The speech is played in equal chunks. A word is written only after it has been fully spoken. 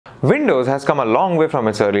Windows has come a long way from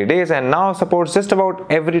its early days and now supports just about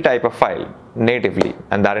every type of file natively,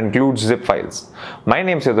 and that includes zip files. My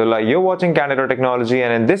name is Abdullah, you're watching Candid.Technology,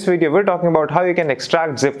 and in this video we're talking about how you can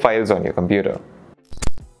extract zip files on your computer.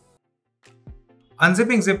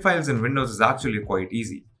 Unzipping zip files in Windows is actually quite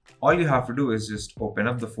easy. All you have to do is just open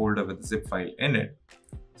up the folder with the zip file in it,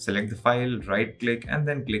 select the file, right click, and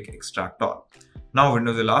then click Extract All. Now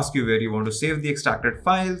Windows will ask you where you want to save the extracted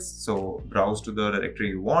files, so browse to the directory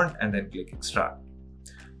you want and then click Extract.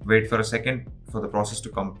 Wait for a second for the process to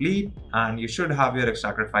complete and you should have your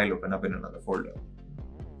extracted file open up in another folder.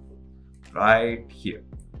 Right here.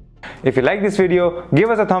 If you like this video,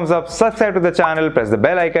 give us a thumbs up, subscribe to the channel, press the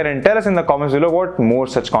bell icon and tell us in the comments below what more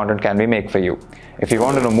such content can we make for you. If you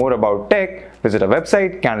want to know more about tech, visit our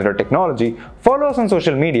website, Candid.Technology, follow us on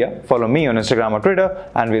social media, follow me on Instagram or Twitter,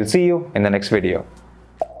 and we'll see you in the next video.